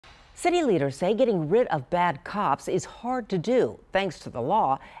City leaders say getting rid of bad cops is hard to do thanks to the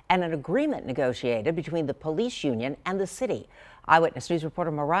law and an agreement negotiated between the police union and the city. Eyewitness News reporter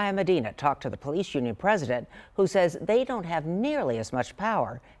Mariah Medina talked to the police union president, who says they don't have nearly as much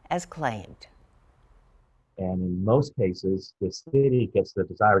power as claimed. And in most cases, the city gets the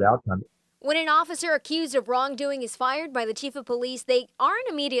desired outcome. When an officer accused of wrongdoing is fired by the chief of police, they aren't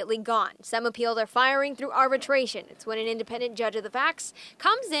immediately gone. Some appeal their firing through arbitration. It's when an independent judge of the facts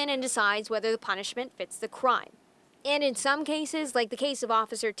comes in and decides whether the punishment fits the crime. And in some cases, like the case of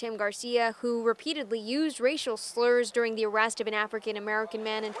Officer Tim Garcia, who repeatedly used racial slurs during the arrest of an African-American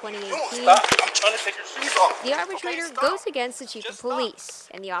man in 2018, the arbitrator goes against the chief of police,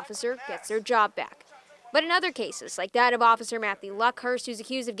 and the officer gets their job back. But in other cases, like that of Officer Matthew Luckhurst, who's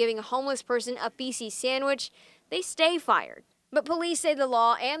accused of giving a homeless person a feces sandwich, they stay fired. But police say the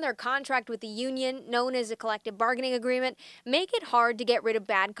law and their contract with the union, known as a collective bargaining agreement, make it hard to get rid of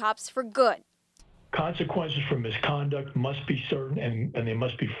bad cops for good. Consequences for misconduct must be certain and they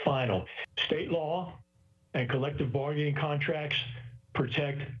must be final. State law and collective bargaining contracts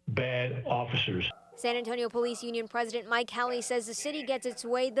protect bad officers. San Antonio Police Union President Mike Helly says the city gets its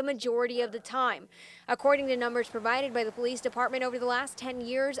way the majority of the time. According to numbers provided by the police department over the last 10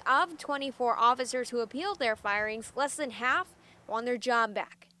 years, of 24 officers who appealed their firings, less than half won their job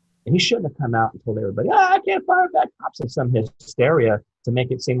back. And he shouldn't have come out and told everybody, I can't fire bad cops, in some hysteria to make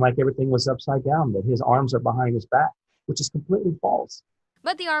it seem like everything was upside down, that his arms are behind his back, which is completely false.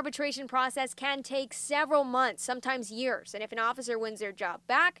 But the arbitration process can take several months, sometimes years. And if an officer wins their job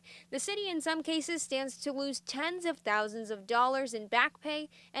back, the city in some cases stands to lose tens of thousands of dollars in back pay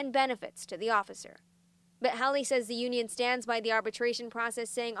and benefits to the officer. But Helly says the union stands by the arbitration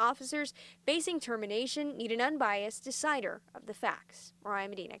process, saying officers facing termination need an unbiased decider of the facts. Mariah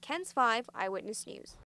Medina, KENS 5 Eyewitness News.